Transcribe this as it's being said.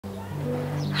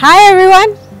Hi everyone,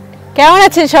 কেমন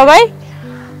আছেন সবাই?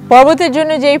 পর্বতের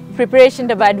জন্য যে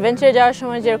প্রিপারেশনটা বা অ্যাডভেঞ্চারে যাওয়ার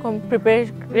সময় যেরকম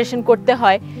প্রিপারেশন করতে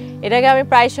হয়, এটাকে আমি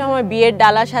প্রায় সময় বিয়ের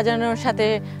ডালা সাজানোর সাথে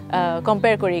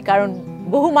কম্পেয়ার করি, কারণ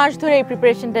বহু মাস ধরে এই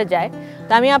প্রিপারেশনটা যায়।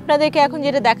 তো আমি আপনাদেরকে এখন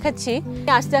যেটা দেখাচ্ছি,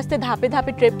 আস্তে আস্তে ধাপে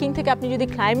ধাপে ট্রেকিং থেকে আপনি যদি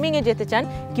ক্লাইম্বিংয়ে যেতে চান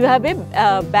কীভাবে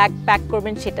ব্যাগ প্যাক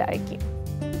করবেন সেটা আর কি।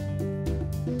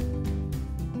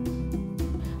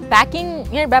 প্যাকিং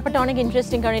এর ব্যাপারটা অনেক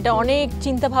ইন্টারেস্টিং, কারণ এটা অনেক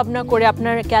চিন্তা ভাবনা করে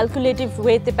আপনার ক্যালকুলেটিভ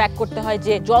ওয়েতে প্যাক করতে হয়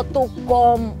যে যত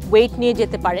কম ওয়েট নিয়ে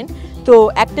যেতে পারেন। তো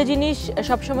একটা জিনিস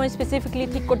সবসময় স্পেসিফিকলি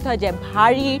ঠিক করতে হয় যে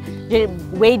ভারী যে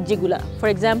ওয়েট যেগুলো, ফর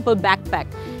এক্সাম্পল ব্যাকপ্যাক,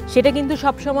 সেটা কিন্তু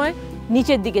সবসময়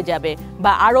নিচের দিকে যাবে,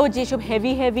 বা আরও যেসব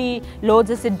হেভি লোডস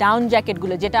আছে ডাউন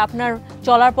জ্যাকেটগুলো যেটা আপনার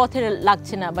চলার পথে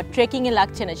লাগছে না বা ট্রেকিংয়ে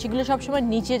লাগছে না, সেগুলো সবসময়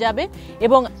নিচে যাবে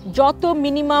এবং যত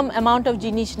মিনিমাম অ্যামাউন্ট অফ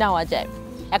জিনিস নেওয়া যায়।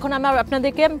 এখন আমি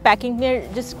আপনাদেরকে প্যাকিংয়ের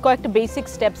জাস্ট কয়েকটা বেসিক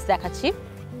স্টেপস দেখাচ্ছি।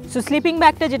 সো স্লিপিং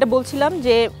ব্যাগটা যেটা বলছিলাম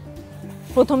যে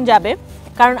প্রথম যাবে,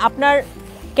 কারণ আপনার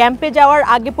ক্যাম্পে যাওয়ার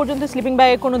আগে পর্যন্ত স্লিপিং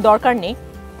ব্যাগের কোনো দরকার নেই,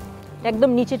 একদম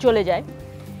নিচে চলে যায়।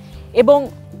 এবং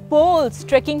পোলস,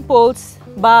 ট্রেকিং পোলস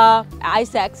বা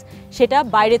আইস্যাক্স সেটা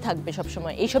বাইরে থাকবে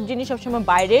সবসময়। এইসব জিনিস সবসময়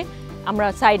বাইরে আমরা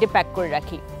সাইডে প্যাক করে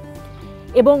রাখি।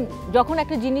 এবং যখন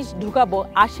একটা জিনিস ঢুকাবো,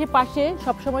 আশেপাশে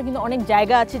সবসময় কিন্তু অনেক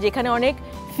জায়গা আছে যেখানে অনেক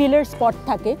ফিলার স্পট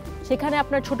থাকে, সেখানে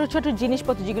আপনার ছোট ছোট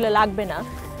জিনিসপত্র যেগুলো লাগবে না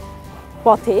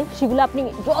পথে, সেগুলো আপনি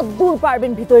যতদূর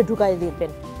পারবেন ভিতরে ঢুকাই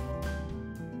দিবেন।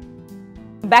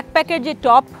 ব্যাকপ্যাকের যে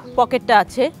টপ পকেটটা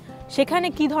আছে সেখানে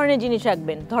কি ধরনের জিনিস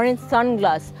রাখবেন, ধরেন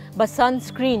সানগ্লাস বা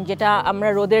সানস্ক্রিন, যেটা আমরা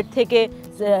রোদের থেকে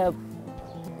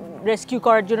রেস্কিউ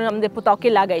করার জন্য আমাদের ত্বকে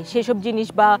লাগাই, সেসব জিনিস,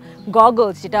 বা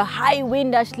গগলস যেটা হাই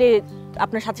উইন্ড আসলে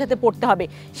আপনার সাথে সাথে পড়তে হবে,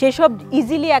 সেসব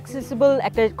ইজিলি অ্যাক্সেসিবল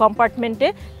একটা কম্পার্টমেন্টে,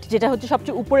 যেটা হচ্ছে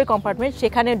সবচেয়ে উপরে কম্পার্টমেন্ট,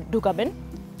 সেখানে ঢুকাবেন।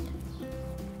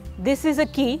 দিস ইজ এ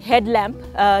কি হেডল্যাম্প,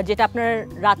 যেটা আপনার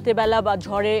রাত্রেবেলা বা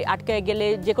ঝড়ে আটকে গেলে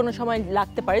যে কোনো সময়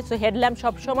লাগতে পারে। সো হেডল্যাম্প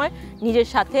সবসময় নিজের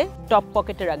সাথে টপ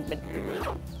পকেটে রাখবেন।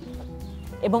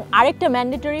 এবং আরেকটা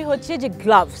ম্যান্ডেটরি হচ্ছে যে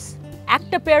গ্লাভস,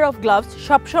 একটা পেয়ার অফ গ্লাভস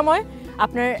সবসময়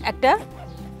আপনার একটা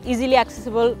ইজিলি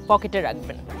অ্যাক্সেসিবল পকেটে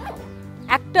রাখবেন।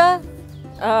 একটা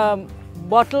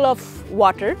বটল অফ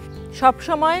ওয়াটার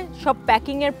সবসময় সব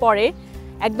প্যাকিংয়ের পরে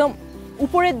একদম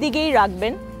উপরের দিকেই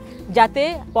রাখবেন, যাতে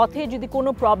পথে যদি কোনো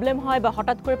প্রবলেম হয় বা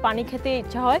হঠাৎ করে পানি খেতে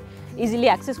ইচ্ছা হয় ইজিলি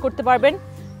অ্যাক্সেস করতে পারবেন।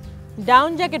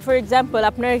 ডাউন জ্যাকেট ফর এক্সাম্পল,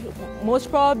 আপনার মোস্ট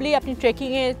প্রবাবলি আপনি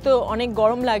ট্রেকিংয়ে তো অনেক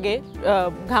গরম লাগে,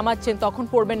 ঘামাচ্ছেন, তখন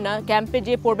পরবেন না, ক্যাম্পে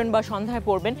যেয়ে পরবেন বা সন্ধ্যায়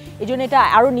পরবেন, এই জন্য এটা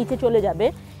আরও নিচে চলে যাবে।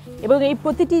 এবং এই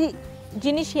প্রতিটি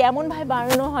জিনিসই এমনভাবে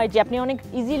বানানো হয় যে আপনি অনেক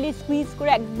ইজিলি স্কুইজ করে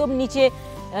একদম নিচে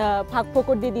ফাঁক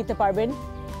ফোকর দিয়ে দিতে পারবেন।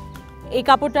 এই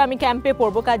কাপড়টা আমি ক্যাম্পে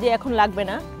পরবো, কাজে এখন লাগবে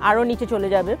না, আরও নিচে চলে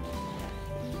যাবে।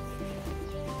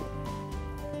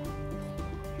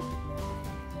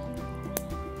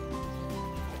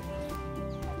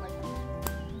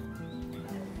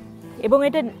 এবং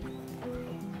এটা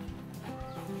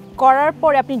করার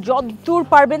পরে আপনি যতদূর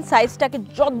পারবেন সাইজটাকে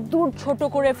যতদূর ছোট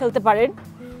করে ফেলতে পারেন,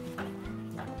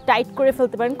 টাইট করে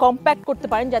ফেলতে পারেন, কম্প্যাক্ট করতে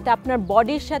পারেন, যাতে আপনার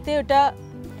বডির সাথে ওটা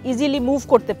ইজিলি মুভ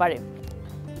করতে পারে।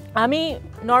 আমি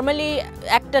নর্মালি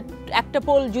একটা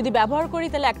পোল যদি ব্যবহার করি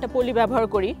তাহলে একটা পোলই ব্যবহার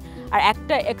করি, আর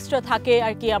একটা এক্সট্রা থাকে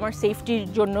আর কি আমার সেফটির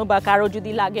জন্য, বা কারো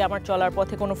যদি লাগে আমার চলার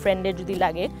পথে কোনো ফ্রেন্ডের যদি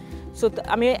লাগে। সো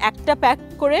আমি একটা প্যাক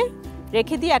করে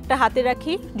রেখে দিই, একটা হাতে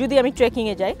রাখি যদি আমি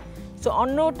ট্রেকিংয়ে যাই। সো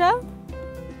অন্যটা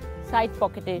সাইড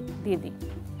পকেটে দিয়ে দিই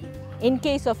ইন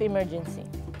কেস অফ ইমার্জেন্সি।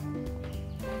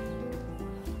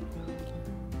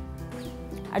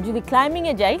 আর যদি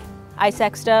ক্লাইম্বিংয়ে যাই,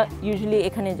 আইস্যাক্সটা ইউজুয়ালি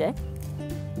এখানে যায়।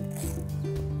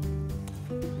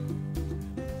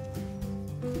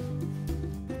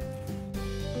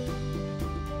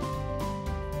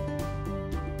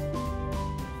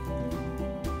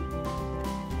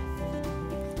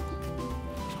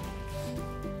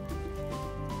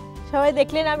 সবাই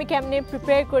দেখলেন আমি কেমনে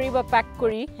প্রিপেয়ার করি বা প্যাক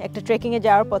করি একটা ট্রেকিংয়ে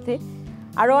যাওয়ার পথে।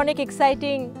 আরও অনেক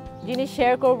এক্সাইটিং জিনিস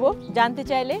শেয়ার করব, জানতে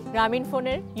চাইলে গ্রামীণ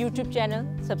ফোনের ইউটিউব চ্যানেল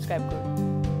সাবস্ক্রাইব করুন।